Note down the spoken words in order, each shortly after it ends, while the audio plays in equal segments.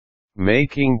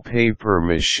Making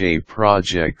papier-mâché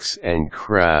projects and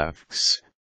crafts,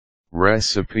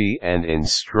 recipe and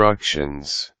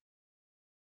instructions.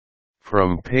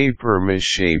 From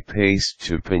papier-mâché paste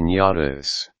to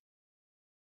piñatas.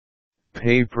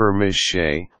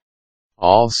 Papier-mâché,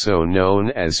 also known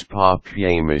as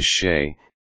papier-mâché,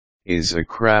 is a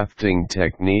crafting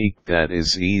technique that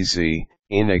is easy,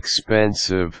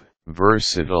 inexpensive,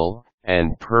 versatile,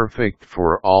 and perfect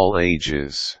for all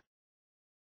ages.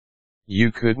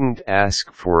 You couldn't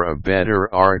ask for a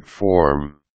better art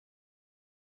form.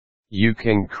 You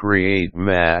can create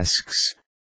masks,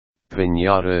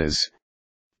 piñatas,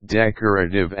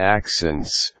 decorative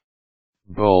accents,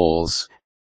 bowls,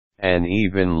 and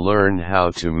even learn how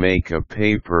to make a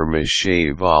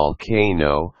papier-mâché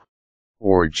volcano,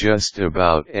 or just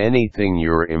about anything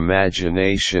your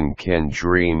imagination can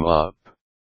dream up.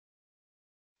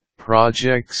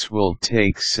 Projects will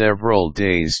take several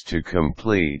days to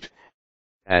complete,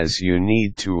 as you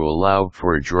need to allow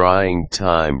for drying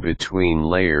time between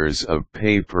layers of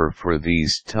paper for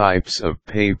these types of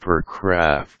paper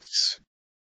crafts.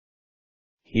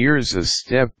 Here's a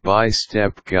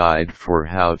step-by-step guide for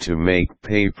how to make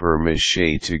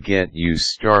papier-mâché to get you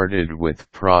started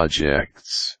with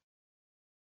projects.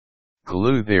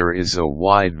 Glue. There is a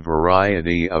wide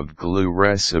variety of glue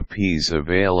recipes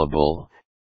available,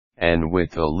 and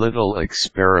with a little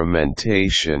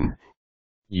experimentation,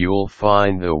 you'll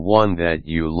find the one that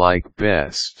you like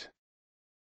best.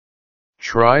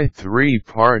 Try 3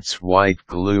 parts white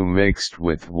glue mixed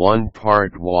with 1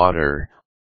 part water,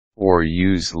 or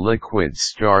use liquid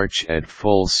starch at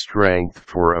full strength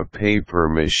for a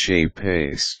papier-mâché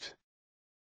paste.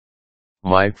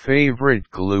 My favorite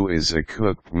glue is a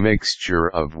cooked mixture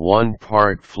of 1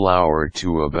 part flour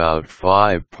to about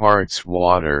 5 parts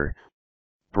water.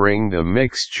 Bring the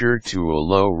mixture to a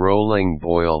low rolling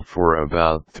boil for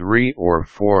about 3 or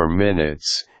 4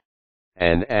 minutes,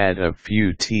 and add a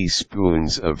few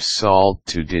teaspoons of salt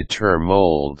to deter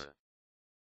mold.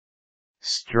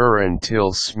 Stir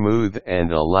until smooth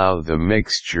and allow the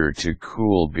mixture to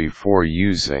cool before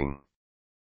using.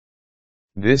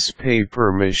 This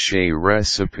papier-mâché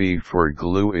recipe for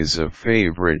glue is a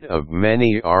favorite of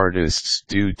many artists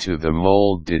due to the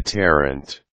mold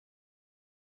deterrent.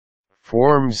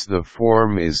 Forms. The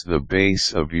form is the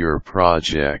base of your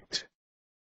project.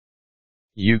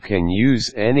 You can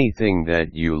use anything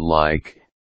that you like,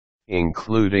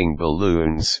 including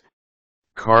balloons,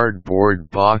 cardboard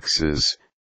boxes,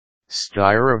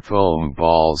 styrofoam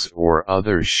balls or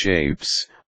other shapes,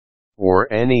 or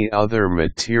any other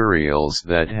materials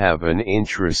that have an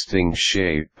interesting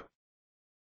shape.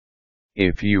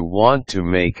 If you want to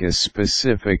make a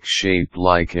specific shape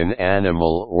like an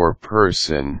animal or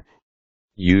person,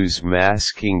 use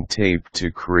masking tape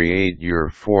to create your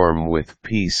form with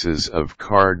pieces of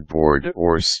cardboard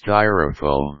or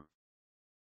styrofoam.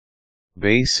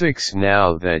 Basics.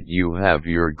 Now that you have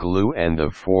your glue and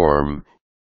the form,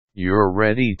 you're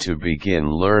ready to begin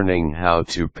learning how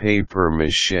to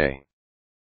papier-mâché.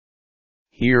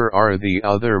 Here are the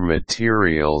other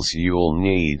materials you'll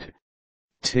need: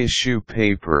 tissue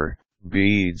paper,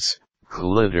 beads,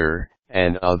 glitter,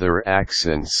 and other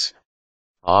accents.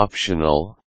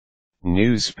 Optional: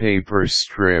 newspaper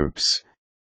strips,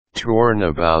 torn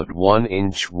about 1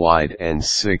 inch wide and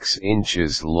 6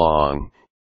 inches long.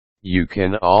 You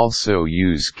can also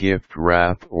use gift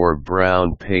wrap or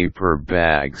brown paper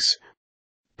bags.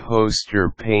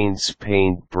 Poster paints,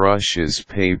 paint brushes,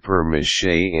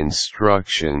 papier-mâché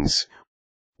instructions.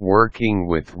 Working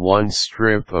with 1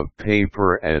 strip of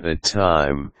paper at a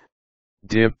time.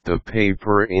 Dip the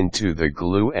paper into the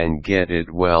glue and get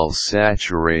it well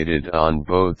saturated on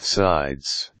both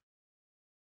sides.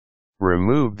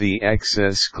 Remove the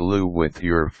excess glue with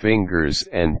your fingers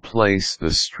and place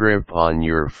the strip on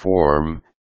your form,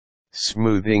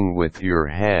 smoothing with your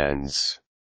hands.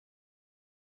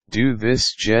 Do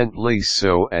this gently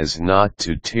so as not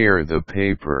to tear the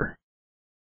paper.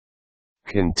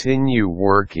 Continue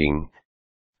working,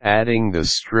 adding the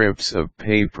strips of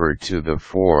paper to the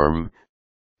form,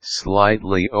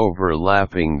 slightly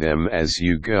overlapping them as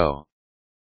you go.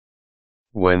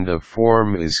 When the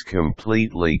form is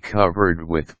completely covered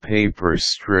with paper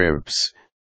strips,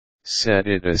 set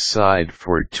it aside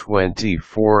for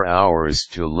 24 hours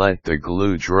to let the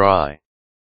glue dry.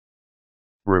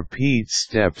 Repeat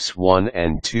steps 1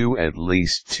 and 2 at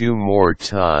least 2 more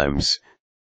times,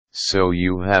 so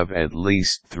you have at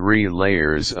least 3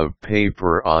 layers of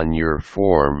paper on your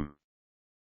form.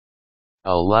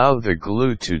 Allow the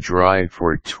glue to dry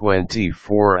for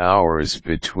 24 hours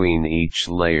between each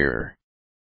layer.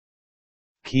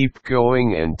 Keep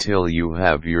going until you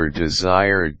have your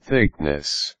desired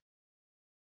thickness.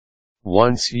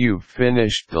 Once you've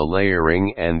finished the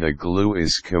layering and the glue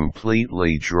is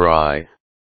completely dry,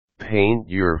 paint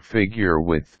your figure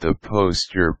with the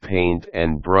poster paint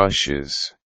and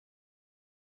brushes.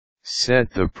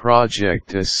 Set the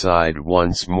project aside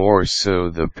once more so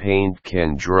the paint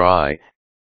can dry,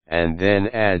 and then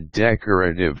add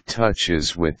decorative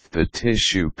touches with the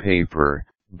tissue paper,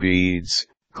 beads,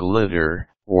 glitter,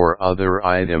 or other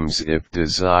items if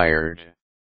desired.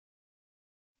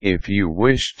 If you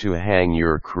wish to hang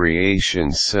your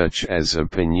creation such as a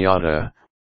piñata,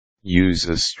 use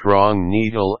a strong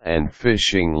needle and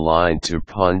fishing line to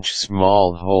punch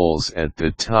small holes at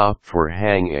the top for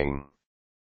hanging.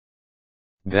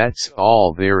 That's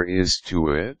all there is to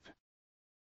it.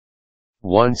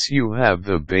 Once you have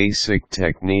the basic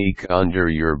technique under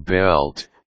your belt,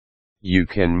 you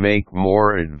can make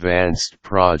more advanced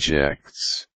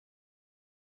projects.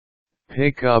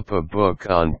 Pick up a book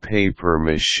on paper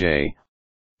mache,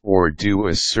 or do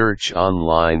a search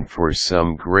online for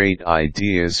some great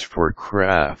ideas for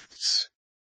crafts.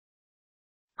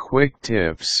 Quick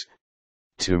tips: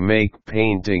 to make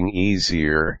painting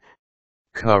easier,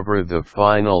 cover the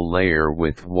final layer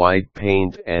with white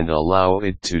paint and allow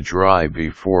it to dry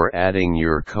before adding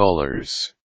your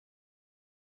colors.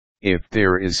 If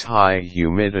there is high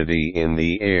humidity in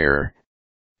the air,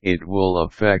 it will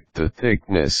affect the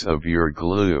thickness of your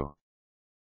glue.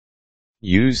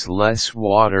 Use less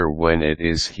water when it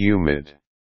is humid.